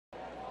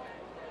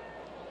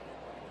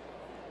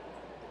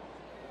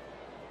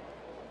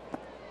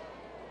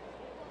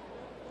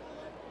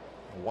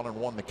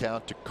1-1 the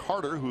count to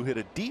Carter, who hit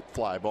a deep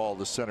fly ball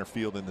to center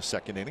field in the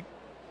second inning.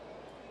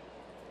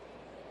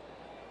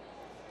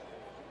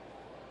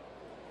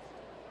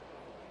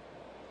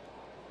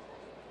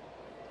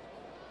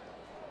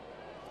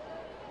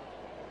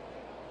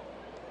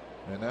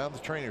 And now the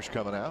trainer's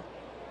coming out.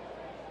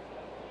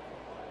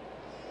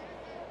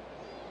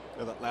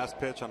 Yeah, that last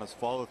pitch on his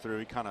follow through,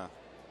 he kind of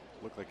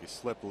looked like he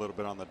slipped a little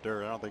bit on the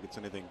dirt. I don't think it's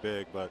anything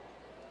big, but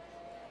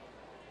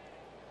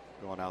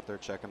going out there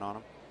checking on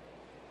him.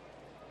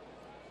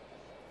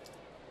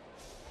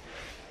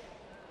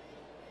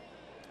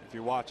 If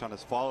you watch on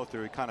his follow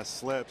through, he kind of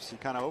slips. He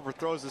kind of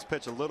overthrows this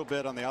pitch a little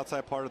bit on the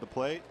outside part of the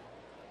plate.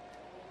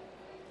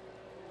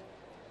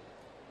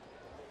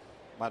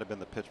 Might have been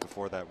the pitch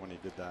before that when he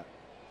did that.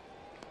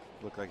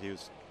 Looked like he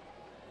was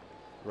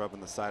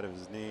rubbing the side of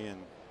his knee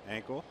and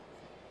ankle.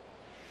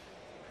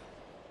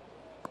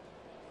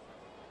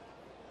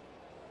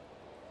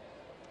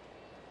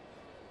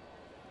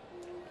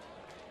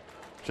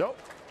 So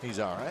he's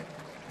all right.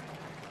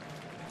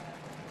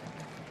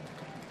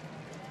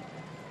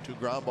 2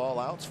 ground ball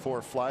outs,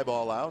 4 fly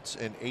ball outs,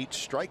 and 8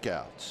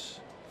 strikeouts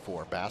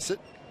for Bassitt.